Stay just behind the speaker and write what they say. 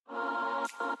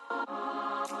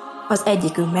Az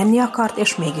egyikünk menni akart,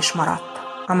 és mégis maradt.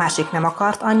 A másik nem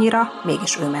akart annyira,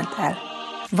 mégis ő ment el.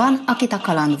 Van, akit a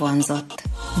kaland vonzott.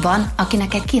 Van,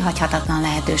 akinek egy kihagyhatatlan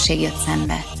lehetőség jött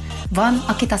szembe. Van,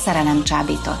 akit a szerelem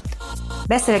csábított.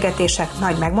 Beszélgetések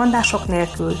nagy megmondások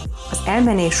nélkül, az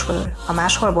elmenésről, a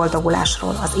máshol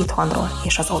boldogulásról, az itthonról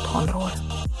és az otthonról.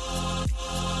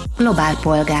 Globál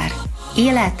polgár.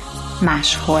 Élet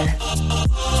máshol.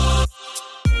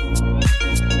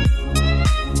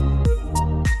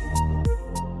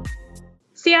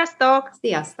 Sziasztok!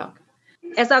 Sziasztok!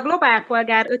 Ez a Globál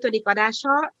Polgár 5.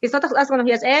 adása, viszont azt gondolom,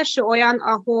 hogy az első olyan,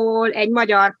 ahol egy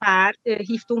magyar párt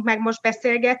hívtunk meg most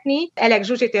beszélgetni,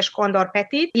 Zsuzsit és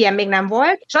Petit, ilyen még nem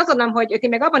volt, és azt gondolom, hogy ti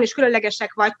meg abban is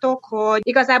különlegesek vagytok, hogy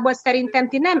igazából szerintem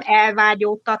ti nem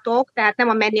elvágyódtatok, tehát nem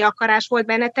a menni akarás volt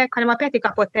bennetek, hanem a Peti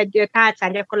kapott egy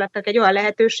tálcán gyakorlatilag egy olyan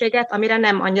lehetőséget, amire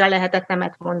nem annyira lehetett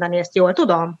nemet mondani, ezt jól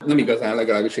tudom? Nem igazán,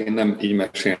 legalábbis én nem így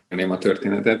mesélném a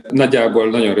történetet. Nagyjából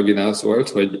nagyon röviden az volt,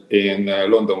 hogy én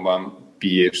Londonban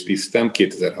PhD-ztem,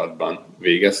 2006-ban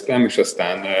végeztem, és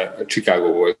aztán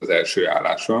Chicago volt az első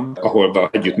állásom, ahol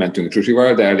együtt mentünk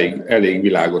Zsuzsival, de elég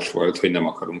világos volt, hogy nem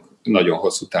akarunk nagyon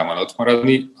hosszú távon ott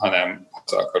maradni, hanem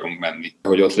haza akarunk menni.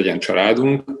 Hogy ott legyen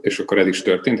családunk, és akkor ez is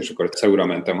történt, és akkor Ceúra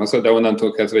mentem haza, de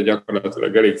onnantól kezdve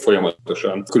gyakorlatilag elég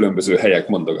folyamatosan különböző helyek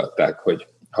mondogatták, hogy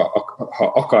ha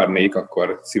akarnék,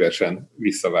 akkor szívesen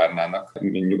visszavárnának,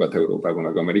 mint Nyugat-Európában,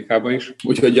 meg Amerikában is.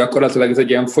 Úgyhogy gyakorlatilag ez egy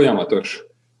ilyen folyamatos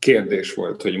kérdés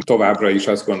volt, hogy továbbra is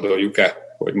azt gondoljuk-e,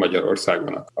 hogy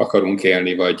Magyarországon akarunk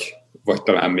élni, vagy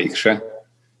talán mégse.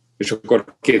 És akkor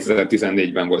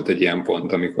 2014-ben volt egy ilyen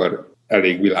pont, amikor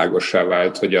elég világossá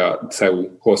vált, hogy a CEU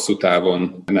hosszú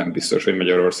távon nem biztos, hogy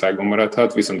Magyarországon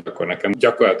maradhat, viszont akkor nekem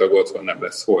gyakorlatilag otthon nem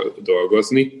lesz hol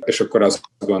dolgozni, és akkor azt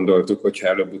gondoltuk, hogy ha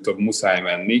előbb-utóbb muszáj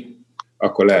menni,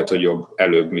 akkor lehet, hogy jobb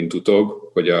előbb, mint utóbb,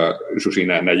 hogy a Zsuzsi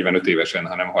ne 45 évesen,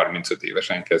 hanem 35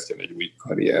 évesen kezdjen egy új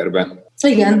karrierben.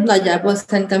 Igen, nagyjából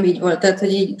szerintem így volt, tehát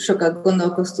hogy így sokat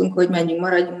gondolkoztunk, hogy menjünk,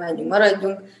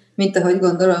 maradjunk, mint ahogy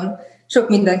gondolom, sok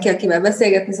mindenki, akivel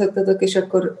beszélgetni szoktatok, és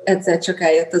akkor egyszer csak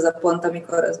eljött az a pont,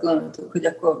 amikor azt gondoltuk, hogy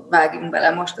akkor vágjunk bele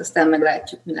most, aztán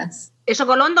meglátjuk, mi lesz. És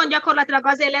akkor London gyakorlatilag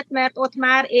azért lett, mert ott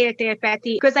már éltél,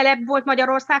 Peti. Közelebb volt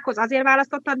Magyarországhoz, azért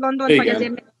választottad Londont, vagy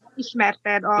azért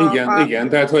ismerted Igen,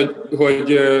 tehát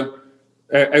hogy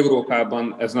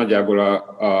Európában ez nagyjából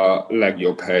a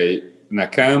legjobb hely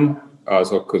nekem,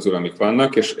 azok közül, amik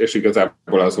vannak, és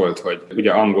igazából az volt, hogy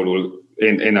ugye angolul,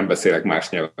 én nem beszélek más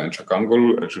nyelven, csak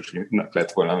angolul, és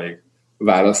lett volna még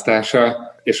választása,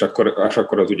 és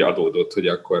akkor az ugye adódott, hogy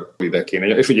akkor ide kéne.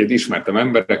 És ugye ismertem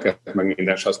embereket, meg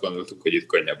minden, és azt gondoltuk, hogy itt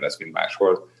könnyebb lesz, mint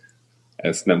máshol.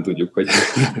 Ezt nem tudjuk, hogy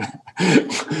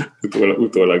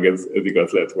utólag ez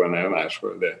igaz lett volna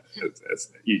máshol, de ez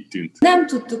így tűnt. Nem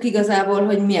tudtuk igazából,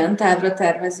 hogy milyen távra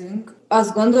tervezünk.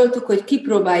 Azt gondoltuk, hogy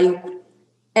kipróbáljuk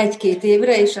 1-2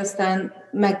 évre, és aztán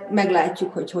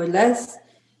meglátjuk, hogy lesz.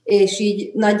 És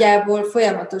így nagyjából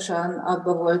folyamatosan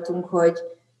abba voltunk,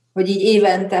 hogy így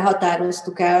évente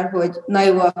határoztuk el, hogy na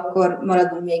jó, akkor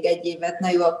maradunk még 1 évet, na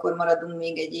jó, akkor maradunk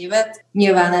még 1 évet.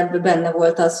 Nyilván ebben benne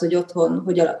volt az, hogy otthon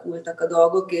hogy alakultak a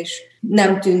dolgok, és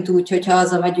nem tűnt úgy, hogy ha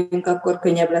hazamegyünk, akkor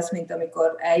könnyebb lesz, mint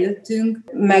amikor eljöttünk.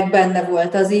 Meg benne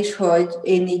volt az is, hogy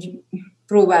én így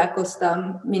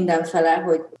próbálkoztam mindenfele,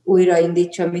 hogy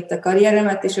újraindítsam itt a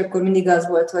karrieremet, és akkor mindig az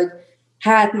volt, hogy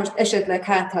hát most esetleg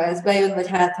ha ez bejön, vagy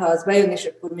ha az bejön, és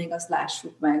akkor még azt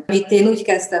lássuk meg. Itt én úgy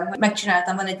kezdtem, hogy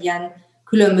megcsináltam, van egy ilyen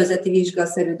különbözeti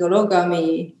vizsgaszerű dolog,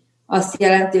 ami azt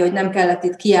jelenti, hogy nem kellett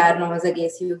itt kijárnom az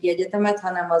egész jogi egyetemet,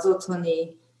 hanem az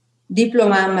otthoni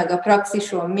diplomám meg a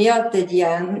praxisom miatt egy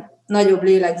ilyen nagyobb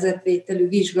lélegzetvételű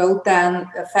vizsga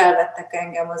után felvettek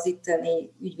engem az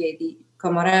itteni ügyvédi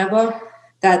kamarába,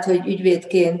 tehát, hogy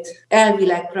ügyvédként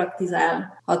elvileg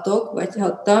praktizálhatok, vagy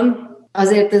hattam.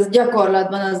 Azért ez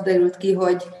gyakorlatban az derült ki,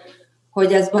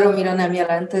 hogy ez baromira nem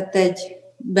jelentett egy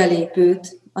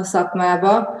belépőt a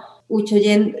szakmába. Úgyhogy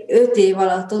én 5 év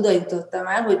alatt oda jutottam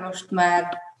el, hogy most már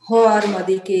 3.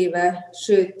 éve,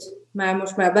 sőt,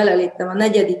 most már beleléptem a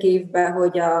 4. évbe,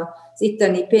 hogy az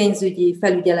itteni pénzügyi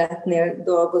felügyeletnél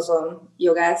dolgozom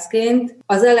jogászként.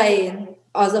 Az elején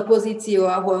az a pozíció,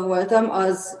 ahol voltam,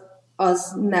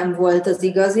 az nem volt az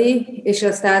igazi, és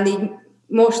aztán így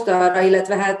mostanra,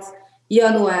 illetve hát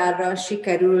januárra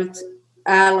sikerült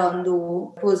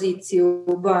állandó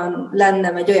pozícióban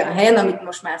lennem egy olyan helyen, amit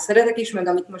most már szeretek is, meg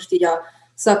amit most így a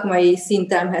szakmai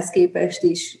szintemhez képest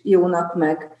is jónak,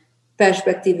 meg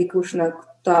perspektívikusnak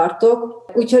tartok.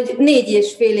 Úgyhogy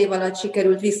 4,5 év alatt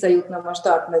sikerült visszajutnom a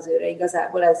startmezőre,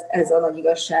 igazából ez a nagy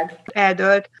igazság.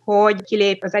 Eldőlt, hogy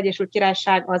kilép az Egyesült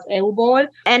Királyság az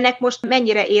EU-ból. Ennek most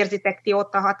mennyire érzitek ti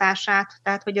ott a hatását?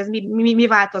 Tehát, hogy ez mi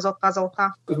változott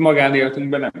azóta?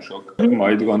 Magánéletünkben nem sok.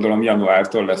 Majd gondolom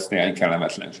januártól lesz néhány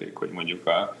kellemetlenség, hogy mondjuk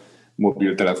a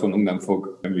mobiltelefonunk nem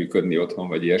fog működni otthon,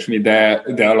 vagy ilyesmi, de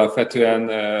alapvetően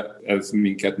ez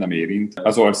minket nem érint.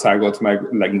 Az országot meg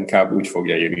leginkább úgy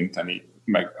fogja érinteni,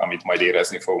 meg amit majd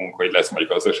érezni fogunk, hogy lesz majd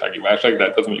gazdasági válság, de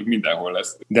hát az mondjuk mindenhol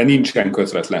lesz. De nincsen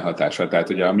közvetlen hatása, tehát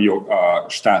hogy a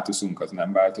státuszunk az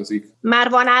nem változik. Már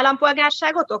van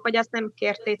állampolgárságotok, vagy azt nem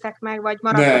kértétek meg, vagy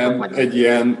maradtatok? Nem, egy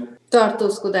ilyen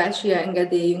tartózkodási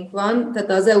engedélyünk van,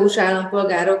 tehát az EU-s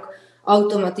állampolgárok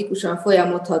automatikusan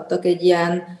folyamodhattak egy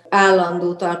ilyen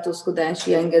állandó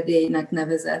tartózkodási engedélynek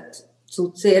nevezett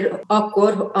cuccér,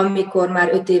 akkor, amikor már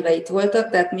 5 éve itt voltak,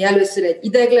 tehát mi először egy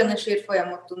ideiglenesért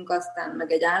folyamodtunk, aztán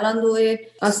meg egy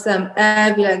állandóért, aztán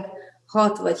elvileg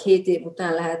 6 vagy 7 év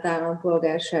után lehet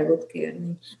állampolgárságot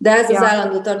kérni. De ez az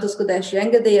állandó tartózkodási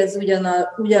engedély, ez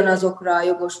ugyanazokra a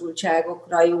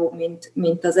jogosultságokra jó,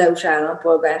 mint az EU-s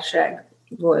állampolgárság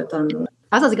volt annól.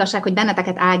 Az az igazság, hogy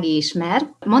benneteket Ági ismer.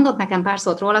 Mondott nekem pár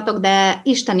szót rólatok, de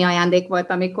isteni ajándék volt,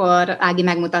 amikor Ági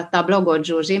megmutatta a blogot,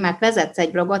 Zsuzsi, mert vezetsz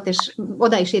egy blogot, és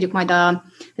oda is írjuk majd a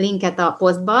linket a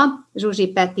posztba,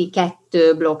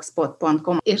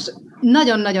 zsuzsipeti2blogspot.com, és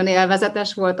nagyon-nagyon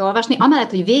élvezetes volt olvasni, amellett,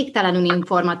 hogy végtelenül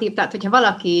informatív, tehát hogyha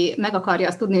valaki meg akarja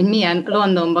azt tudni, hogy milyen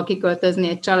Londonba kiköltözni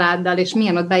egy családdal, és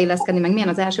milyen ott beilleszkedni, meg milyen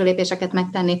az első lépéseket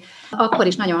megtenni, akkor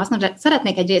is nagyon hasznos.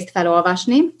 Szeretnék egy részt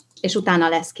felolvasni, és utána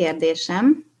lesz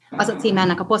kérdésem. Az a címe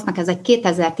ennek a posztnak, ez egy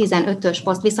 2015-ös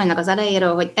poszt viszonylag az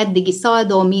elejéről, hogy eddigi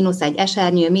szaldó, -1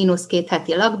 esernyő, -2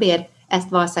 heti lakbér, ezt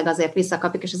valószínűleg azért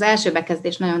visszakapjuk, és az első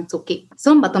bekezdés nagyon cuki.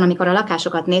 Szombaton, amikor a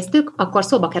lakásokat néztük, akkor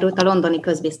szóba került a londoni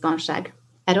közbiztonság.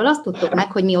 Erről azt tudtuk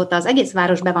meg, hogy mióta az egész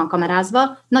város be van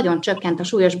kamerázva, nagyon csökkent a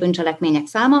súlyos bűncselekmények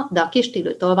száma, de a kis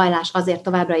stílű tolvajlás azért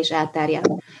továbbra is elterjed.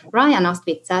 Ryan azt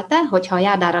viccelte, hogy ha a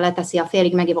járdára leteszi a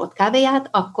félig megivott kávéját,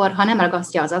 akkor ha nem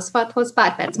ragasztja az aszfalthoz,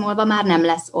 pár perc múlva már nem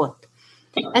lesz ott.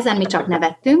 Ezen mi csak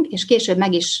nevettünk, és később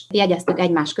meg is jegyeztük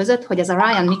egymás között, hogy ez a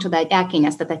Ryan micsoda egy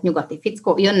elkényeztetett nyugati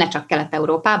fickó, jönne csak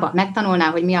Kelet-Európába, megtanulná,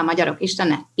 hogy mi a magyarok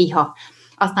istene, piha.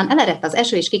 Aztán elerett az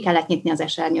eső, és ki kellett nyitni az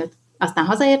esernyőt. Aztán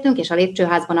hazaértünk, és a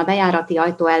lépcsőházban a bejárati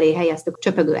ajtó elé helyeztük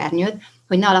csöpögő ernyőt,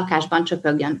 hogy ne a lakásban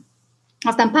csöpögjön.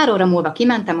 Aztán pár óra múlva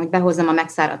kimentem, hogy behozzam a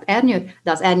megszáradt ernyőt,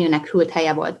 de az ernyőnek hűlt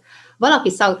helye volt. Valaki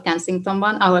South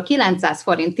Kensingtonban, ahol 900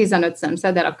 forint 15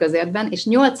 szeder a közértben, és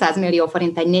 800 millió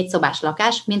forint egy 4 szobás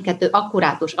lakás, mindkettő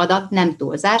akkurátus adat, nem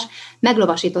túlzás,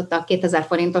 meglovasította a 2000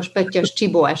 forintos pöttyös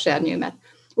csibó esernyőmet.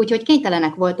 Úgyhogy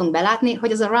kénytelenek voltunk belátni,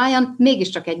 hogy az a Ryan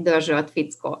mégiscsak egy dörzsölt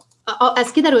fickó.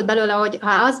 Ez kiderült belőle, hogy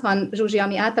ha az van, Zsuzsi,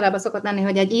 ami általában szokott lenni,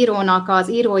 hogy egy írónak az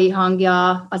írói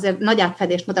hangja azért nagy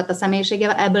átfedést mutat a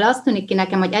személyiségével, ebből azt tűnik ki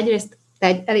nekem, hogy egyrészt te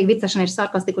egy elég viccesen és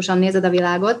szarkasztikusan nézed a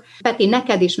világot. Peti,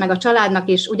 neked is, meg a családnak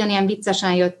is ugyanilyen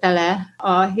viccesen jött le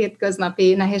a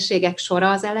hétköznapi nehézségek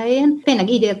sora az elején. Tényleg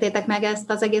így értétek meg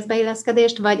ezt az egész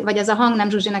beilleszkedést, vagy ez a hang nem,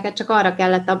 Zsuzsi, neked csak arra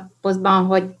kellett a posztban,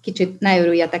 hogy kicsit ne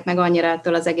örüljetek meg annyira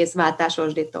ettől az egész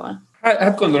váltásosditól?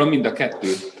 Hát gondolom mind a kettő.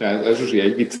 Tehát a Zsuzsi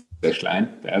egy vicces lány,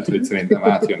 tehát hogy szerintem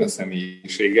átjön a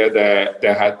személyisége,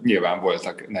 de hát nyilván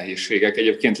voltak nehézségek.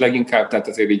 Egyébként leginkább, tehát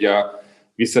azért így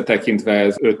visszatekintve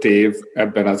ez 5 év,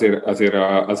 ebben azért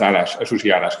a Zsuzsi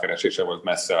álláskeresése volt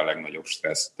messze a legnagyobb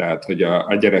stressz. Tehát, hogy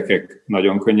a gyerekek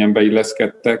nagyon könnyen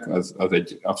beilleszkedtek, az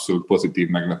egy abszolút pozitív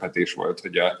meglepetés volt,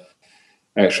 hogy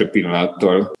első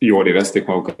pillanattól jól érezték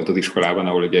magukat az iskolában,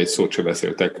 ahol ugye egy szót se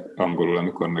beszéltek angolul,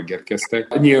 amikor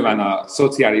megérkeztek. Nyilván a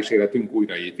szociális életünk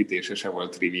újraépítése se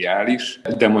volt triviális,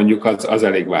 de mondjuk az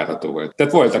elég várható volt.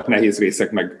 Tehát voltak nehéz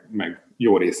részek, meg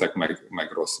jó részek,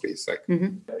 meg rossz részek. Uh-huh.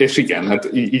 És igen, hát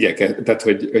tehát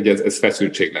hogy ez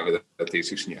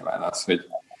feszültséglevezetés is nyilván az,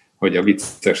 hogy a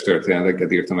vicces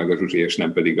történeteket írta meg a Zsuzsi, és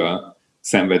nem pedig a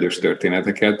szenvedős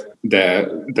történeteket, de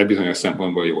bizonyos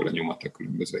szempontból jól lenyomat a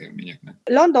különböző élményeknek.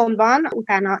 Londonban,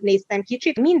 utána néztem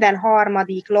kicsit, minden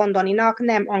harmadik londoninak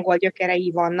nem angol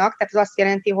gyökerei vannak, tehát ez azt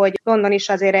jelenti, hogy London is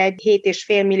azért egy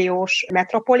 7,5 milliós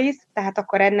metropolis, tehát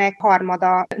akkor ennek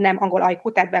harmada nem angol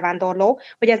ajkú, tehát bevándorló,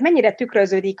 hogy ez mennyire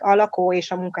tükröződik a lakó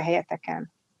és a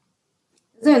munkahelyeteken?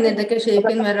 Ez olyan érdekes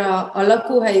egyébként, mert a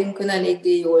lakóhelyünkön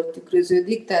eléggé jól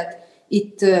tükröződik, tehát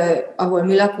itt, ahol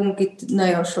mi lakunk, itt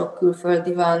nagyon sok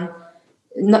külföldi van,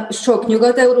 sok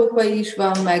nyugat-európai is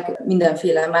van, meg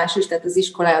mindenféle más is, tehát az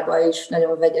iskolában is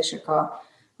nagyon vegyesek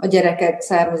a gyerekek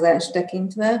származást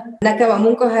tekintve. Nekem a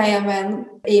munkahelyemen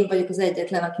én vagyok az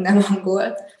egyetlen, aki nem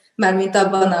angol, mármint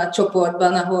abban a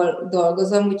csoportban, ahol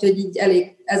dolgozom, úgyhogy így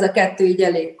ez a kettő így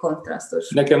elég kontrasztos.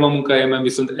 Nekem a munkahelyemen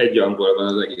viszont egy angol van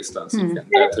az egész tansziken,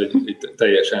 tehát hogy itt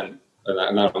teljesen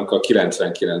nálunk a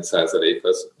 99%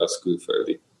 az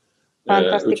külföldi.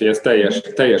 Úgyhogy ez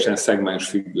teljesen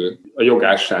szegmensfüggő. A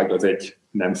jogásság az egy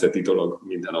nemzeti dolog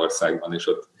minden országban, és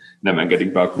ott nem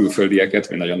engedik be a külföldieket,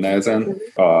 vagy nagyon nehezen.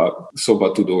 A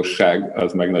szobatudósság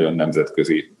az meg nagyon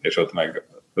nemzetközi, és ott meg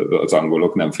az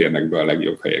angolok nem férnek be a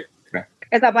legjobb helyekre.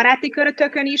 Ez a baráti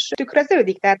körötökön is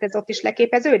tükröződik? Tehát ez ott is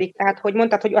leképeződik? Tehát, hogy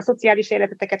mondtad, hogy a szociális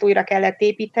életeteket újra kellett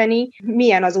építeni.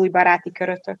 Milyen az új baráti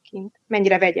körötök kint?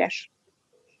 Mennyire vegyes?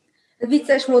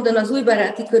 Vicces módon az új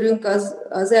baráti körünk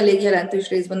az elég jelentős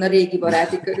részben a régi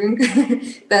baráti körünk.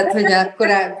 Tehát, hogy a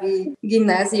korábbi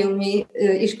gimnáziumi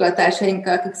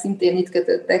iskolatársainkkal, akik szintén itt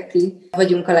kötöttek ki,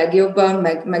 vagyunk a legjobban,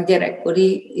 meg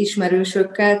gyerekkori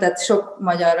ismerősökkel, tehát sok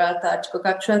magyarral tartjuk a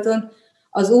kapcsolaton.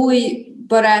 Az új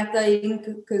barátaink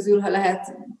közül, ha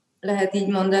lehet így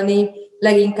mondani,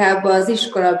 leginkább az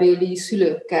iskolabéli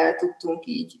szülőkkel tudtunk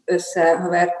így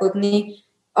összehaverkodni.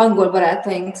 Angol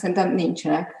barátaink szerintem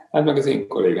nincsenek. Hát meg az én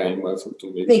kollégáimmal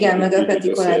szoktunk még. Igen, meg a Peti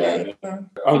kollégáim.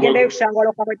 Igen, de ők se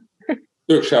angolok, ahogy...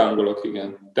 Ők se angolok,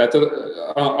 igen. Tehát az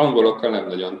angolokkal nem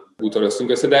nagyon útoroztunk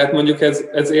össze, de hát mondjuk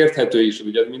ez érthető is,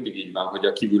 ugye mindig így van, hogy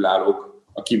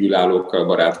a kívülállókkal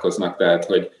barátkoznak, tehát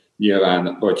hogy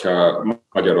nyilván, hogyha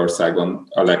Magyarországon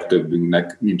a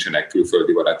legtöbbünknek nincsenek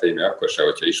külföldi barátai, mert akkor se,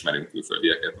 hogyha ismerünk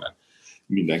külföldieket, mert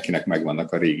mindenkinek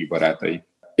megvannak a régi barátai.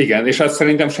 Igen, és az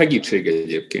szerintem segítség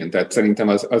egyébként, tehát szerintem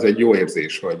az egy jó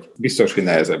érzés, hogy biztos, hogy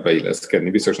nehezebb beilleszkedni,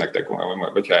 biztos nektek,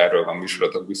 hogyha erről van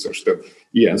műsorotok, biztos több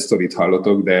ilyen sztorit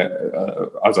hallotok, de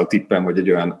az a tippem, hogy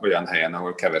egy olyan helyen,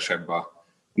 ahol kevesebb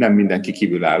nem mindenki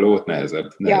kívülálló, ott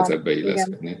nehezebb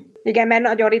beilleszkedni. Igen, mert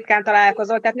nagyon ritkán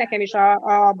találkozol, tehát nekem is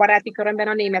a baráti körömben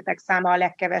a németek száma a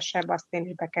legkevesebb, azt én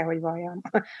is be kell, hogy valljam.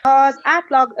 Az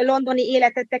átlag londoni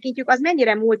életet tekintjük, az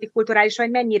mennyire multikulturális, vagy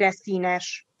mennyire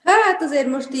színes? Hát azért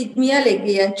most így mi elég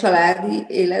ilyen családi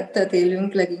életet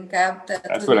élünk leginkább. Tehát,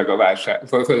 hát főleg a válság,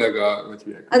 főleg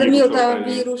hát mióta a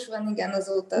vírus van, igen,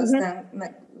 azóta aztán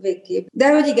meg végképp.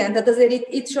 De hogy igen, tehát azért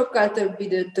itt sokkal több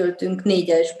időt töltünk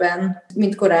 4-esben,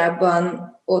 mint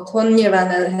korábban otthon. Nyilván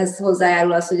ehhez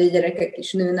hozzájárul az, hogy a gyerekek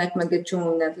is nőnek, meg egy csomó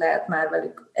mindent lehet már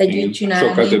velük együtt csinálni.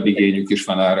 Sokkal több igényük is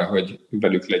van arra, hogy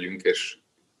velük legyünk,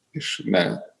 és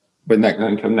ne... Vagy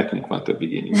nekünk van több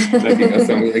igényünk. Nekünk azt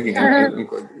mondom, hogy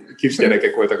amikor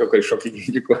kisgyerekek voltak, akkor is sok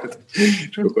igényük volt,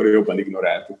 és akkor jobban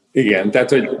ignoráltuk. Igen, tehát,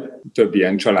 hogy több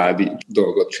ilyen családi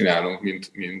dolgot csinálunk,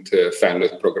 mint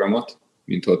felnőtt programot,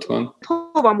 mint otthon.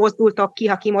 Hova mozdultok ki,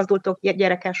 ha kimozdultok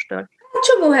gyerekestől?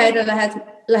 Csomó helyre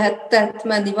lehetett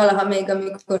menni valaha még,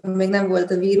 amikor még nem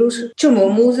volt a vírus. Csomó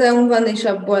múzeum van, és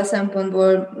abból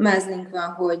szempontból mázlink van,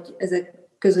 hogy ezek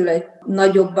közül egy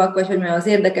nagyobbak, vagy hogy mondjam, az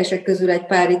érdekesek közül egy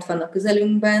pár itt van a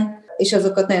közelünkben, és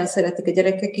azokat nagyon szeretik a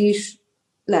gyerekek is.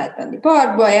 Lehet menni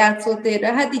parkba,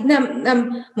 játszótérre. Hát így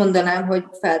nem mondanám, hogy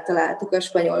feltaláltuk a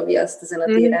spanyol viaszt ezen a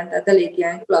téren, tehát elég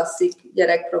ilyen klasszik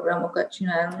gyerekprogramokat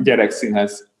csinálunk.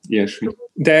 Gyerekszínház, ilyesmi.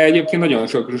 De egyébként nagyon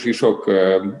sok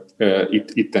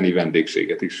itteni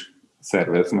vendégséget is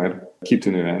szervez, mert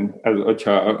kitűnően.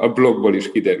 Hogyha a blogból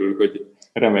is kiderül, hogy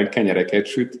remek kenyereket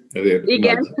süt, ezért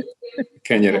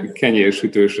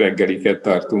kenyérsütős reggeliket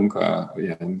tartunk,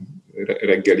 ilyen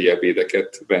reggeli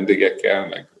ebédeket vendégekkel,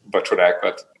 meg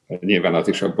vacsorákat. Nyilván az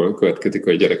is abból következik,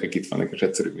 hogy a gyerekek itt vannak, és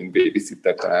egyszerűbb, mint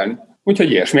babysitter találni.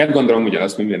 Úgyhogy ilyesmiért gondolom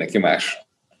ugyanazt, mint mindenki más.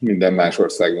 Minden más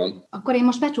országban. Akkor én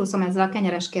most becsúszom ezzel a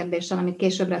kenyeres kérdéssel, amit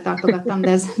későbbre tartogattam,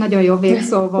 de ez nagyon jó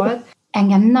végszó volt.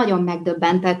 Engem nagyon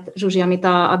megdöbbentett, Zsuzsi, amit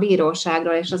a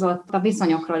bíróságról és az ott a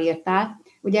viszonyokról írtál.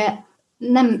 Ugye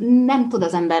nem tud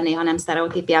az ember néha nem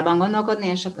sztereotípiában gondolkodni,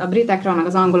 és a britekről, meg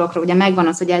az angolokról ugye megvan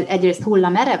az, hogy egyrészt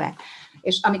hullamerevek,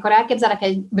 és amikor elképzelek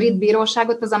egy brit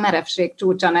bíróságot, az a merevség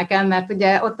csúcsa nekem, mert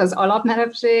ugye ott az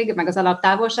alapmerevség, meg az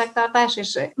alaptávolságtartás,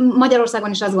 és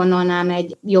Magyarországon is azt gondolnám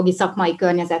egy jogi szakmai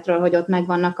környezetről, hogy ott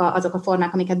megvannak azok a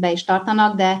formák, amiket be is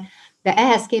tartanak, de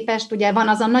ehhez képest ugye van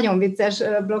az a nagyon vicces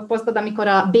blogposztod, amikor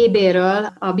a BB-ről,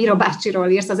 a bíróbácsiról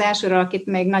írsz, az elsőről, akit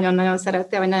még nagyon-nagyon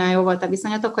szerettél, vagy nagyon jó volt a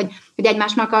viszonyatok, hogy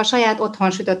egymásnak a saját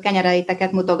otthon sütött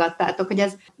kenyereiteket mutogattátok. Hogy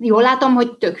ez jól látom,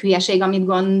 hogy tök hülyeség, amit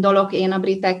gondolok én a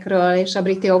britekről és a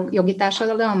brit jogi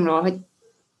társadalomról, hogy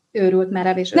őrült,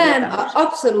 merev és őrült. Nem,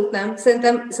 abszolút nem.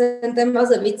 Szerintem az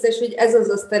a vicces, hogy ez az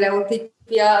a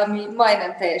sztereotípia, ami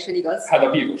majdnem teljesen igaz. Hát a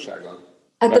bíróságon.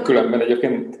 Hát különben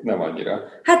egyébként nem annyira.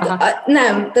 Hát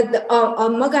nem, tehát a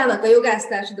magának, a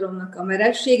jogásztársadalomnak a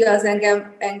merevsége az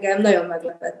engem nagyon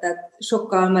meglepett, tehát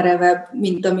sokkal merevebb,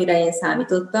 mint amire én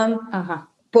számítottam. Aha.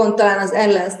 pont talán az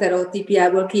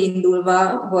ellensztereotípiából kiindulva,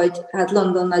 hogy hát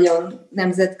London nagyon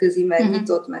nemzetközi, meg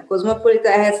nyitott, meg kozmopolita,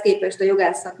 ehhez képest a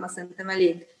jogász szakma szerintem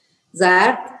elég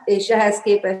zárt, és ehhez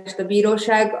képest a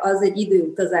bíróság az egy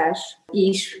időutazás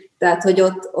is. Tehát, hogy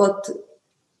ott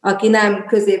aki nem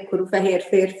középkorú fehér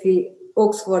férfi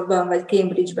Oxfordban vagy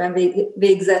Cambridge-ben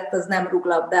végzett, az nem rúg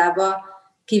labdába,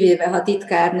 kivéve ha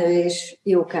titkárnő és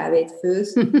jó kávét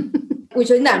főz.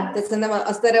 Úgyhogy nem, tehát szerintem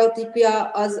a sztereotípia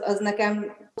az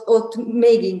nekem ott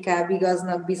még inkább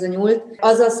igaznak bizonyult.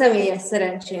 Az a személyes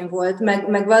szerencsém volt,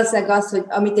 meg valószínűleg az, hogy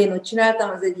amit én ott csináltam,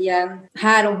 az egy ilyen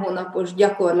 3 hónapos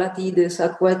gyakorlati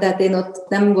időszak volt, tehát én ott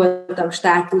nem voltam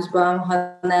státuszban,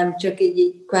 hanem csak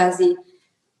így kvázi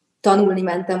tanulni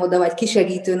mentem oda, vagy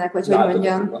kisegítőnek, vagy hogy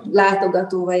mondjam,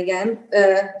 látogatóva, igen.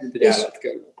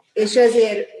 És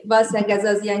ezért valószínűleg ez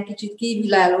az ilyen kicsit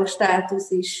kívülálló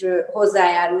státusz is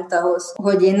hozzájárult ahhoz,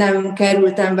 hogy én nem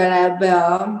kerültem bele ebbe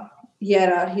a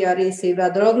hierarchia részébe a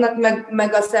dolognak,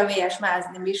 meg a személyes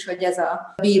máznim is, hogy ez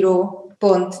a bíró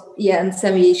pont ilyen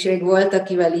személyiség volt,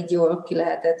 akivel így jól ki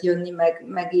lehetett jönni,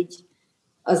 meg így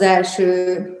az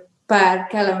első pár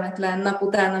kellemetlen nap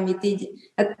után, amit így,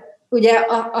 hát ugye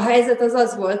a helyzet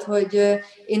az volt, hogy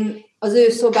én az ő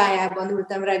szobájában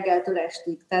ültem reggeltől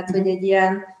estig, tehát hogy egy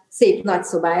ilyen szép nagy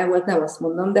szobája volt, nem azt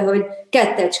mondom, de hogy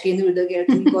kettecskén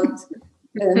üldögéltünk ott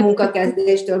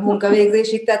munkakezdéstől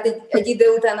munkavégzésig, tehát egy idő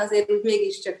után azért úgy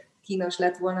mégiscsak kínos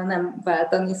lett volna nem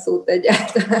váltani szót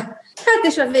egyáltalán. Hát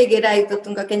és a végén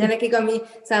eljutottunk a kenyerekig, ami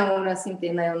számomra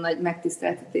szintén nagyon nagy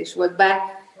megtiszteltetés volt, bár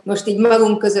most így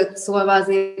magunk között szólva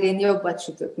azért én jobbat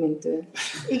sütök, mint ő.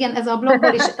 Igen, ez a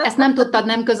blogból is, ezt nem tudtad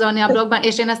nem közölni a blogban,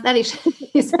 és én ezt el is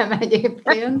hiszem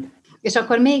egyébként. És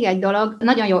akkor még egy dolog,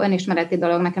 nagyon jó önismereti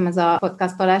dolog nekem ez a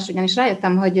podcastolás, ugyanis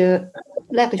rájöttem, hogy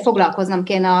lehet, hogy foglalkoznom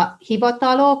kéne a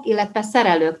hivatalok, illetve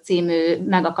szerelők című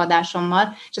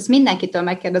megakadásommal, és ezt mindenkitől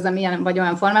megkérdezem ilyen vagy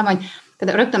olyan formában, hogy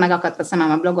tehát rögtön megakadt a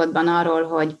szemem a blogodban arról,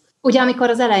 hogy ugye amikor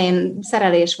az elején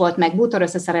szerelés volt, meg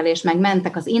bútorösszeszerelés, meg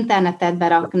mentek az internetet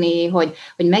berakni, hogy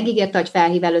megígérte, hogy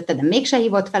felhív előtte, de mégse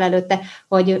hívott fel előtte,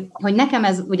 hogy nekem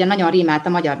ez ugye nagyon rímált a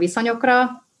magyar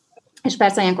viszonyokra, és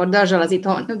persze ilyenkor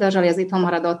dörzsöli az itthon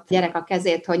maradott gyerek a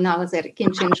kezét, hogy na, azért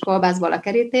kincsin is kolbászból a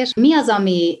kerítés. Mi az,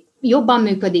 ami jobban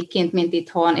működik kint, mint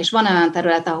itthon, és van olyan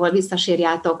terület, ahol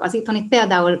visszasírjátok az itthon. Itt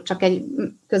például csak egy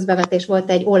közbevetés volt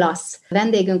egy olasz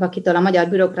vendégünk, akitől a magyar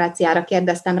bürokráciára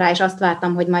kérdeztem rá, és azt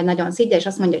vártam, hogy majd nagyon szidja, és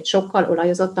azt mondja, hogy sokkal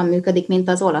olajozottan működik, mint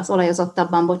az olasz,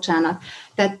 olajozottabban, bocsánat.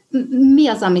 Tehát mi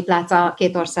az, amit látsz a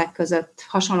két ország között?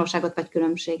 Hasonlóságot vagy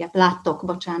különbséget? Láttok,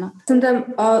 bocsánat.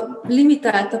 Szerintem a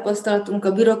limitált tapasztalatunk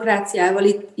a bürokráciával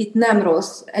itt nem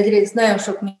rossz. Egyrészt nagyon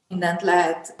sok mindent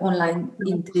lehet online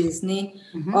intézni,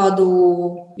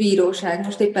 adó, bíróság,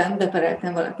 most éppen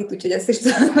bepereltem valakit, úgyhogy ezt is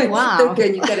tudom, hogy tök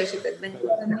könnyű keresetekben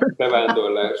nyújtani.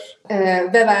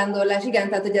 Bevándorlás, igen,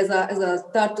 tehát hogy ez a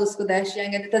tartózkodási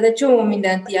engedély, tehát egy csomó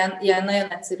mindent ilyen nagyon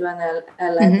egyszerűen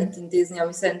el lehetett intézni,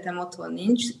 ami szerintem otthon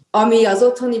nincs. Ami az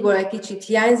otthoniból egy kicsit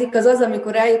hiányzik, az,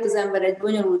 amikor eljut az ember egy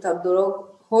bonyolultabb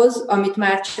dologhoz, amit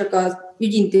már csak az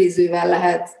ügyintézővel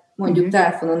lehet mondjuk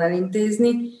telefonon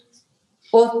elintézni.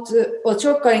 Ott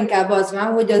sokkal inkább az van,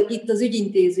 hogy itt az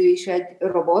ügyintéző is egy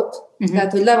robot,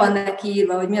 tehát hogy le van neki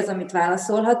írva, hogy mi az, amit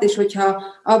válaszolhat, és hogyha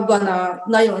abban a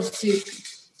nagyon szűk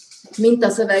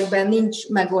mintaszövegben nincs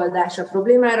megoldás a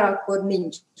problémára, akkor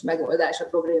nincs megoldás a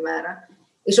problémára.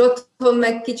 És otthon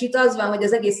meg kicsit az van, hogy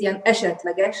az egész ilyen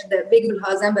esetleges, de végül,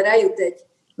 ha az ember eljut egy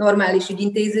normális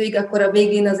ügyintézőig, akkor a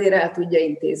végén azért el tudja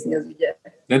intézni az ügyet.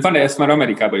 De van, ezt már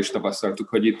Amerikában is tapasztaltuk,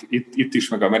 hogy itt is,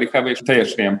 meg Amerikában is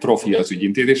teljesen ilyen profi az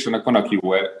ügyintézés, annak vannak jó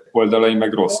oldalai,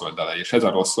 meg rossz oldalai, és ez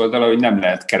a rossz oldala, hogy nem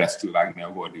lehet keresztülvágni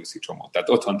a gordiuszi csomót. Tehát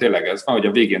otthon tényleg ez van, hogy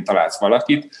a végén találsz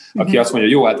valakit, aki azt mondja,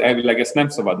 jó, hát elvileg ezt nem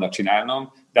szabadna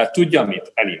csinálnom, de hát tudja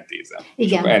mit, elintézem.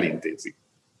 És akkor elintézik.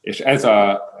 És ez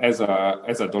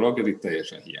a dolog, ez itt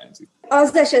teljesen hiányzik.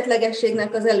 Az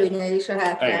esetlegességnek az előnye és a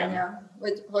hátránya.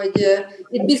 Hogy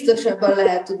itt biztosabban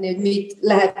lehet tudni, hogy mit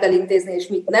lehet elintézni, és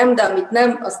mit nem, de amit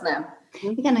nem, azt nem.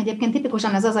 Igen, egyébként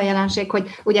tipikusan ez az a jelenség, hogy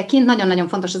ugye kint nagyon-nagyon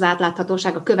fontos az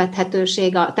átláthatóság, a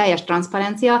követhetőség, a teljes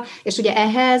transzparencia, és ugye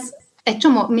ehhez egy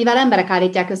csomó, mivel emberek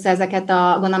állítják össze ezeket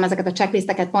a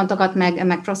checklisteket, pontokat,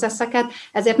 meg processzeket,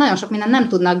 ezért nagyon sok minden nem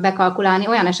tudnak bekalkulálni,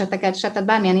 olyan eseteket se, tehát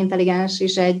bármilyen intelligens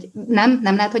is nem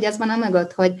lehet, hogy ez van a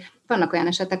mögött, hogy vannak olyan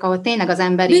esetek, ahol tényleg az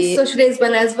emberi... Biztos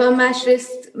részben ez van,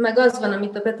 másrészt meg az van,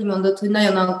 amit a Peti mondott, hogy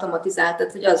nagyon automatizált,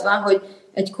 tehát hogy az van, hogy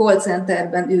egy call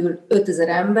centerben ül 5000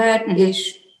 ember,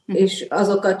 és és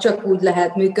azokat csak úgy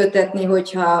lehet működtetni,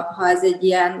 hogyha ez egy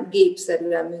ilyen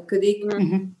gépszerűen működik.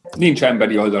 Nincs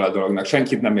emberi oldal a dolognak,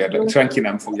 senki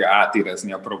nem fogja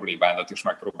átérezni a problémádat és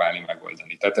megpróbálni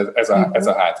megoldani. Tehát ez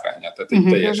a hátránya, tehát egy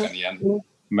teljesen ilyen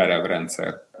merev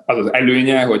rendszer. Az az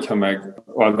előnye, hogyha meg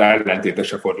az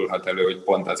ellentétese fordulhat elő, hogy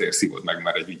pont azért szívod meg,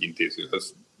 mert egy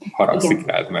ügyintézőhöz haragszik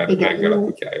rád, mert reggel a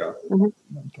kutyája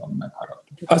nem tudom, megharagta.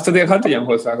 Azt azért hadd tegyem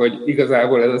hozzá, hogy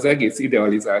igazából ez az egész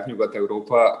idealizált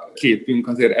Nyugat-Európa képünk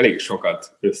azért elég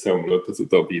sokat összeomlott az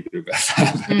utóbbi időben.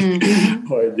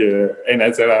 Hogy én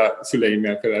ezzel a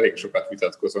szüleimmel elég sokat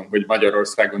vitatkozom, hogy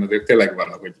Magyarországon azért tényleg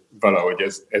valahogy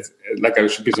ez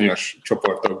legalábbis bizonyos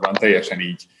csoportokban teljesen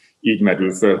így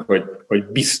merül föl, hogy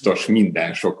biztos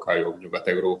minden sokkal jobb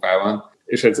Nyugat-Európában,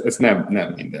 és ez nem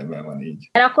mindenben van így.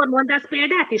 De akkor mondasz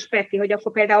példát is, Peti, hogy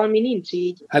akkor például mi nincs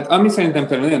így? Hát ami szerintem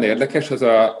például nagyon érdekes, az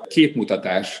a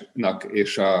képmutatásnak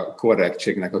és a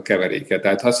korrektségnek a keveréke.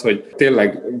 Tehát az, hogy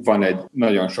tényleg van egy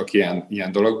nagyon sok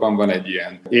ilyen dologban, van egy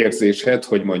ilyen érzésed,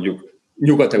 hogy mondjuk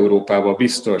Nyugat-Európában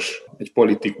biztos egy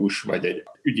politikus, vagy egy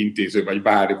ügyintéző, vagy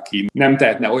bárki nem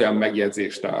tehetne olyan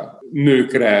megjegyzést a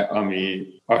nőkre, ami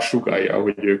azt sugallja,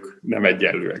 hogy ők nem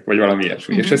egyenlőek, vagy valami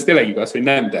ilyesmi. És ez tényleg igaz, hogy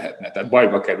nem tehetne. Tehát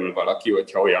bajba kerül valaki,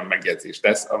 hogyha olyan megjegyzést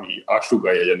tesz, ami azt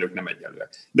sugallja, hogy a nők nem egyenlőek.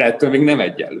 De ettől még nem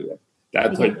egyenlőek.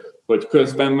 Tehát, hogy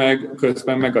közben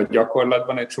meg a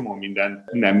gyakorlatban egy csomó minden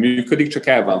nem működik, csak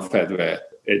el van fedve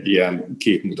egy ilyen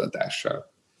képmutatással.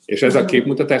 És ez a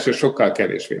képmutatás sokkal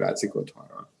kevésbé látszik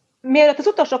otthonról. Mielőtt az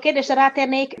utolsó kérdésre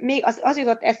rátérnék, még az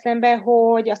jutott eszembe,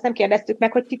 hogy azt nem kérdeztük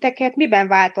meg, hogy titeket miben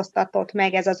változtatott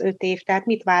meg ez az 5 év, tehát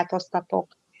mit változtatok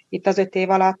itt az 5 év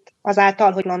alatt,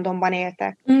 azáltal, hogy Londonban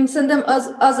éltek? Szerintem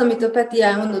az, amit a Peti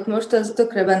elmondott most, az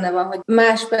tökre benne van, hogy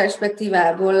más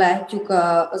perspektívából látjuk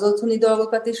az otthoni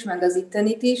dolgokat is, meg az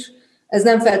ittenit is. Ez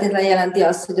nem feltétlenül jelenti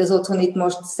azt, hogy az otthonit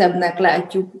most szebbnek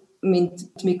látjuk, mint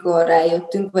mikor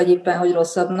rájöttünk, vagy éppen, hogy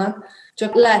rosszabbnak.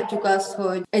 Csak látjuk azt,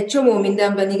 hogy egy csomó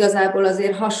mindenben igazából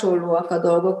azért hasonlóak a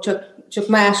dolgok, csak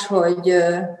máshogy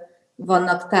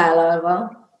vannak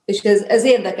tálalva. És ez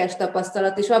érdekes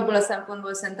tapasztalat, és abból a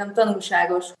szempontból szerintem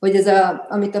tanulságos, hogy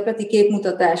amit a Peti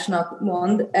képmutatásnak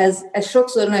mond, ez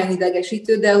sokszor nagyon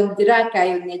idegesítő, de úgy rá kell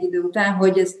jönni egy idő után,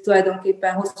 hogy ez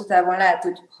tulajdonképpen hosszú távon lehet,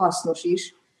 hogy hasznos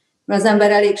is. Mert az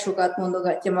ember elég sokat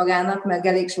mondogatja magának, meg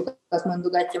elég sokat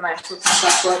mondogatja másoknak,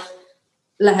 akkor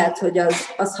lehet, hogy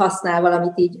az használ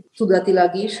valamit így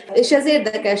tudatilag is. És ez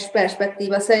érdekes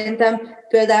perspektíva szerintem.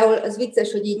 Például az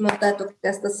vicces, hogy így mondtátok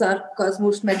ezt a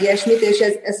szarkazmust, meg ilyesmit, és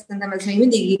ez szerintem ez még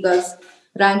mindig igaz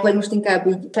ránk, vagy most inkább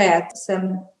így saját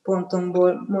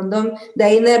szempontomból mondom,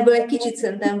 de én ebből egy kicsit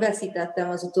szerintem veszítettem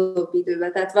az utóbbi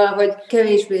időben. Tehát valahogy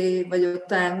kevésbé vagyok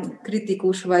talán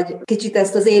kritikus, vagy kicsit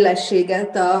ezt az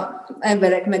élességet az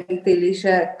emberek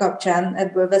megítélése kapcsán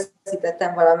ebből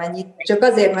veszítettem valamennyit. Csak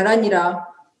azért, mert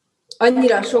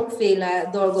annyira sokféle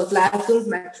dolgot látunk,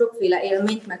 meg sokféle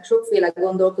élményt, meg sokféle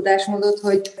gondolkodásmódot,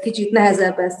 hogy kicsit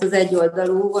nehezebb ezt az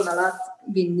egyoldalú vonalat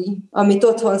vinni. Amit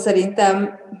otthon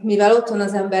szerintem, mivel otthon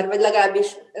az ember, vagy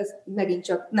legalábbis ez megint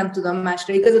csak nem tudom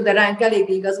másra igaz, de ránk elég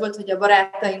igaz volt, hogy a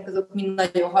barátaink azok mind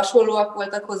nagyon hasonlóak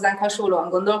voltak hozzánk, hasonlóan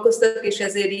gondolkoztak, és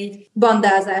ezért így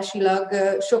bandázásilag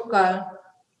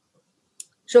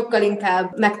sokkal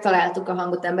inkább megtaláltuk a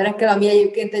hangot emberekkel, ami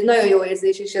egyébként egy nagyon jó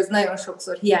érzés, és ez nagyon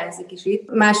sokszor hiányzik is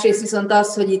itt. Másrészt viszont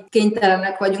az, hogy itt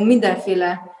kénytelenek vagyunk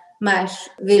mindenféle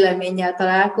más véleménnyel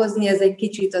találkozni, ez egy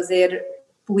kicsit azért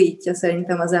puhítja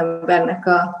szerintem az embernek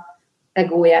a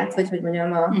egóját, vagy hogy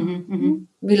mondjam, a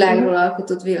világról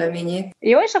alkotott véleményét.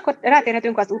 Jó, és akkor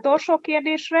rátérhetünk az utolsó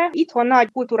kérdésre. Itthon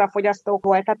nagy kultúrafogyasztók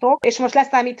voltatok, és most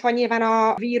leszámítva nyilván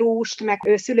a vírust, meg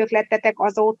szülők lettetek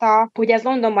azóta, hogy ez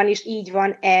Londonban is így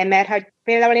van-e, mert hogy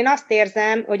például én azt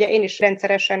érzem, hogy én is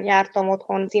rendszeresen jártam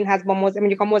otthon színházban,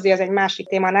 mondjuk a mozi az egy másik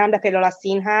téma nálam, de például a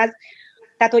színház.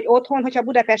 Tehát, hogy otthon, hogyha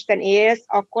Budapesten élsz,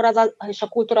 akkor és a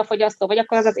kultúrafogyasztó vagy,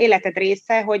 akkor az életed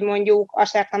része, hogy mondjuk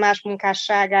Asár Tamás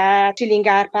munkásságát, Csilling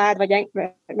Árpád, vagy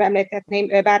említhetném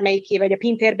bármelyiké, vagy a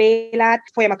Pintér Bélát,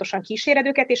 folyamatosan kíséred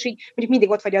őket, és így mondjuk mindig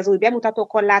ott vagy az új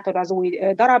bemutatókon, látod az új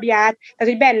darabját,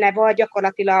 tehát, hogy benne vagy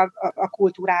gyakorlatilag a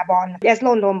kultúrában. Ez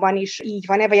Londonban is így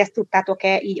van-e, vagy ezt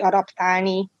tudtátok-e így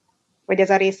adaptálni? Vagy ez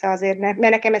a része azért, mert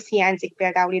nekem ez hiányzik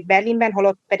például itt Berlinben,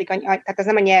 holott pedig, tehát ez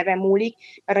nem a nyelven múlik,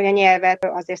 mert a nyelvet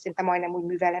azért szinte majdnem úgy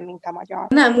művelem, mint a magyar.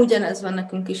 Nem, ugyanez van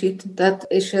nekünk is itt, tehát,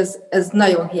 és ez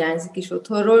nagyon hiányzik is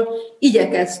otthonról.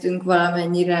 Igyekeztünk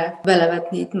valamennyire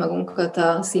belevetni itt magunkat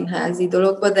a színházi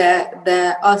dologba,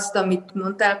 de azt, amit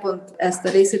mondtál, pont ezt a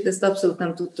részét, ezt abszolút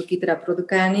nem tudtuk itt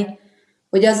reprodukálni,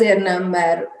 hogy azért nem,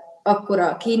 mert akkora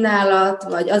a kínálat,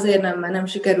 vagy azért nem, mert nem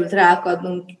sikerült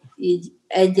ráakadnunk így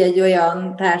egy-egy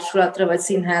olyan társulatra vagy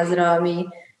színházra, ami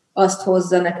azt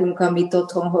hozza nekünk, amit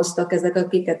otthon hoztak ezek,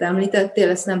 akiket említettél,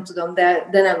 ezt nem tudom,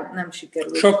 de nem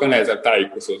sikerült. Sokkal nehezebb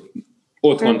tájékozódni.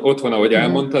 Otthon, ahogy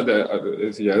elmondta, de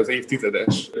ez ugye az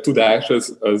évtizedes tudás,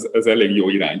 az elég jó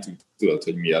irányt tudod,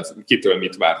 hogy mi az, kitől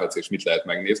mit várhatsz és mit lehet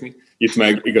megnézni. Itt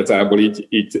meg igazából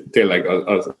így tényleg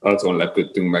azon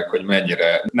lepődtünk meg, hogy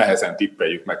mennyire nehezen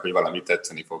tippeljük meg, hogy valami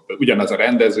tetszeni fog. Ugyanaz a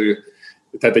rendező,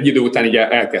 tehát egy idő után így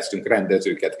elkezdtünk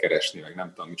rendezőket keresni, meg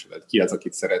nem tudom micsoda, ki az,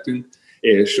 akit szeretünk,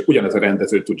 és ugyanaz a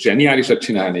rendező tud zseniálisat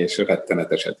csinálni, és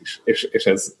retteneteset is.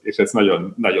 És ez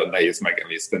nagyon, nagyon nehéz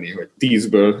megemészteni, hogy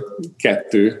 10-ből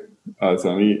 2 az,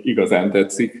 ami igazán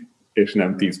tetszik, és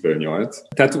nem 10-ből 8.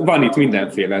 Tehát van itt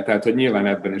mindenféle, tehát hogy nyilván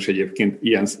ebben is egyébként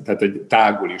ilyen, tehát hogy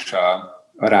tágul is a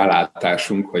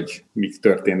rálátásunk, hogy mik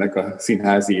történnek a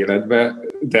színházi életben,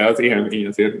 de az élmény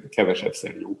azért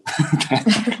kevesebbszer jó.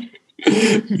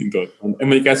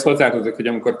 Mondjuk ezt hozzátartozik, hogy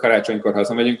amikor karácsonykor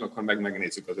hazamegyünk, akkor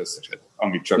megnézzük az összeset,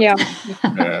 amit csak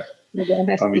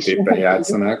amit éppen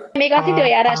játszanak. Még az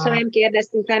időjárásra nem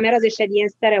kérdeztünk rá, mert az is egy ilyen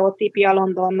sztereotípia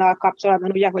Londonnal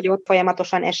kapcsolatban, ugye, hogy ott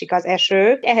folyamatosan esik az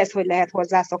eső. Ehhez hogy lehet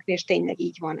hozzászokni, és tényleg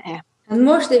így van-e?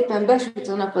 Most éppen besüt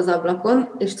a nap az ablakon,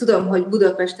 és tudom, hogy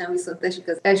Budapesten viszont esik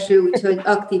az eső, úgyhogy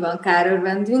aktívan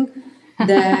kárörvendünk,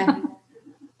 de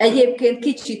egyébként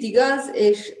kicsit igaz,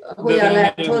 és hogyan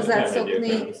lehet hozzászokni.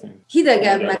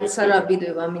 Hidegebb, meg szarabb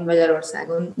idő van, mint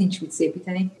Magyarországon, nincs mit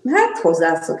szépíteni. Hát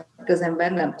hozzászokik az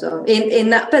ember, nem tudom.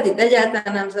 Petit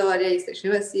egyáltalán nem zavarja, észre se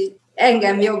veszi.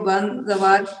 Engem jobban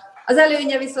zavar. Az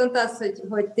előnye viszont az,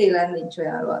 hogy télen nincs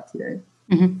olyan rohadt hideg.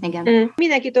 Igen.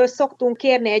 Mindenkitől szoktunk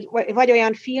kérni vagy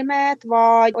olyan filmet,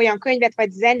 vagy olyan könyvet,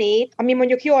 vagy zenét, ami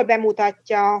mondjuk jól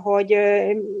bemutatja, hogy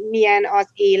milyen az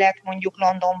élet mondjuk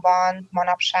Londonban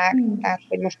manapság, tehát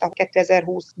hogy most a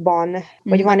 2020-ban,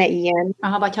 vagy van-e ilyen?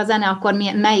 Aha, vagy ha zene, akkor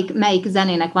melyik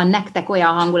zenének van nektek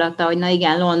olyan hangulata, hogy na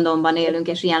igen, Londonban élünk,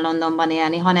 és ilyen Londonban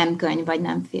élni, ha nem könyv, vagy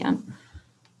nem film?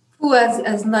 Hú,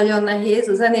 ez nagyon nehéz.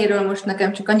 A zenéről most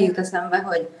nekem csak annyi jut eszembe,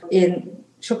 hogy én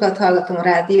sokat hallgatom a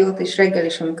rádiót, és reggel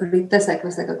is, amikor itt teszek,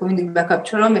 akkor mindig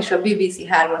bekapcsolom, és a BBC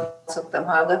 3-at szoktam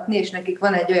hallgatni, és nekik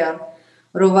van egy olyan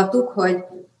rovatuk, hogy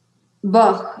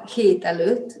Bach 7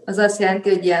 előtt, az azt jelenti,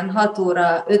 hogy ilyen 6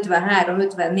 óra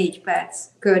 53-54 perc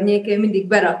környékén mindig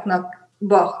beraknak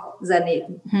Bach zenét.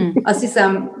 Azt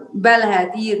hiszem, be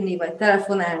lehet írni, vagy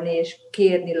telefonálni, és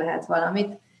kérni lehet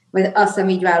valamit, vagy azt hiszem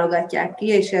így válogatják ki,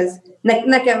 és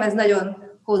nekem ez nagyon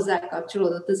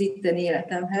hozzákapcsolódott az itteni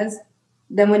életemhez.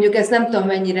 De mondjuk ezt nem tudom,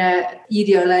 mennyire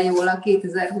írja le jól a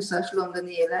 2020-as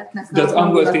londoni életnek. De az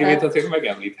angol tévét azért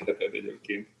megemlítheted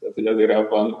egyébként. Tehát, hogy azért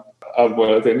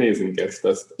abból azért nézzünk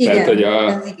ezt. Igen,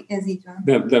 tehát, hogy ez így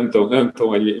van. Nem tudom,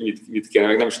 hogy mit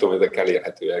kéne, nem is tudom, hogy ezek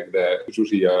elérhetőek, de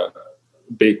Zsuzsi a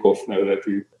Bake Off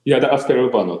nevezetű. Ja, de az például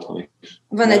van otthon is.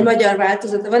 Van egy magyar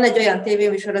változat, van egy olyan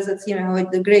tévéműsor, az a címe, hogy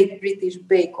The Great British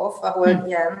Bake Off, ahol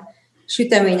ilyen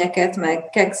süteményeket, meg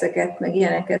kekszeket, meg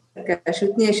ilyeneket kell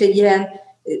sütni, és egy ilyen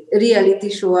reality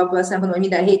show abban a szempontból, hogy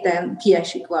minden héten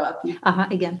kiesik valaki. Aha,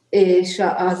 igen. És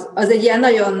az egy ilyen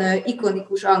nagyon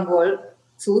ikonikus angol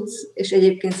cucc, és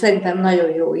egyébként szerintem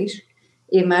nagyon jó is.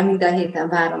 Én már minden héten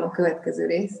várom a következő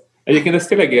részt. Egyébként ez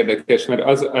tényleg érdekes, mert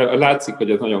az látszik,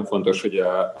 hogy ez nagyon fontos, hogy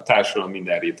a társadalom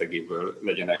minden rétegéből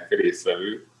legyenek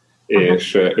résztvevők,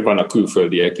 és van a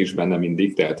külföldiek is benne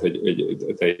mindig, tehát hogy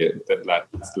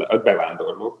a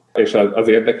bevándorlók. És az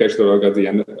érdekes dolog az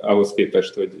ilyen, ahhoz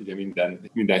képest, hogy ugye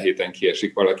minden héten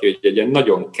kiesik valaki, hogy egy ilyen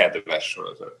nagyon kedves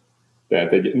sorozat.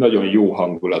 Tehát egy nagyon jó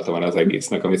hangulata van az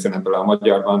egésznek, ami szerintem a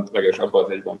magyarban, legalábbis abban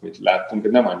az egyben, amit láttunk,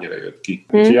 hogy nem annyira jött ki.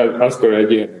 Úgyhogy az például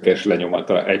egy érdekes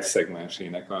lenyomata egy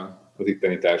szegmensének az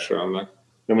itteni társadalomnak.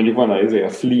 De mondjuk van a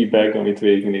Fleabag, amit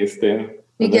végignéztél.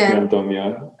 Igen, nem tudom, mi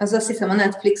az azt hiszem a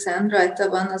Netflixen rajta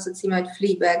van, az a címe, hogy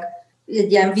Fleabag.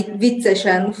 Egy ilyen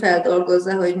viccesen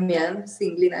feldolgozza, hogy milyen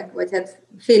szinglinek, vagy hát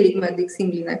félig meddig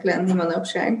szinglinek lenni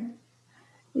manapság.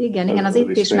 Igen, az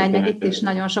itt is megy, meg itt is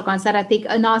nagyon sokan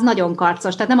szeretik. Na, az nagyon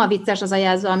karcos, tehát nem a vicces az a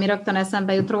jelző, ami rögtön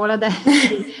eszembe jut róla, de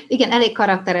igen, elég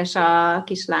karakteres a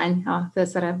kislány a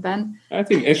főszerepben. Hát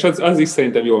igen, és az is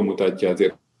szerintem jól mutatja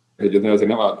azért, hogy azért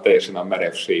nem teljesen a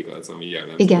merevség az, ami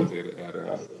jellemző azért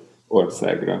erre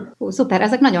országra. Szuper,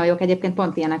 ezek nagyon jók, egyébként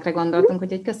pont ilyenekre gondoltunk,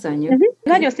 úgyhogy köszönjük.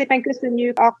 Nagyon szépen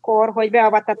köszönjük akkor, hogy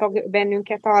beavattatok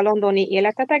bennünket a londoni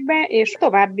életetekbe, és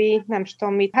további, nem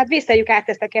tudom mit, hát vészeljük át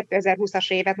ezt a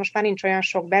 2020-as évet, most már nincs olyan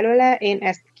sok belőle, én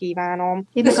ezt kívánom.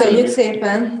 Köszönjük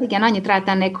szépen! Igen, annyit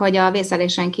rátennék, hogy a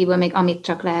vészelésen kívül még amit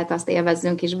csak lehet, azt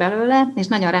élvezzünk is belőle, és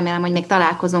nagyon remélem, hogy még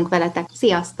találkozunk veletek.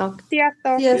 Sziasztok!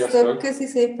 Sziasztok! Sziasztok! Köszi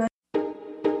szépen!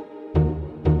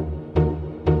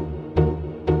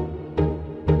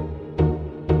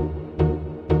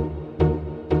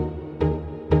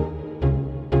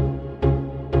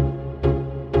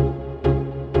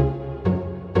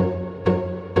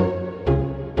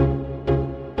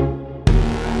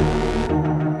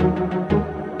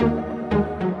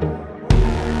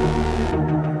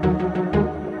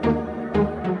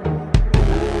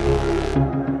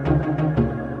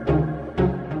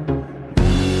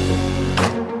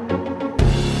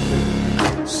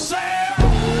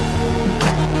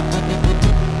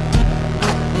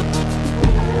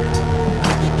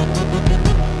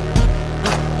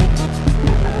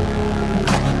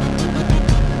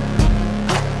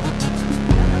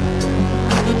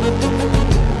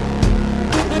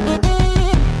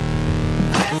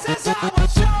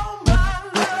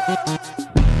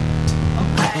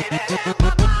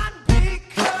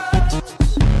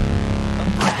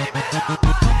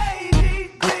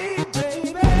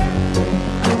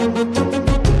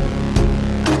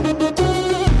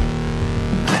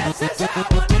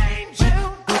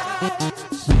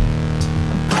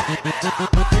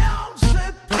 Thank you.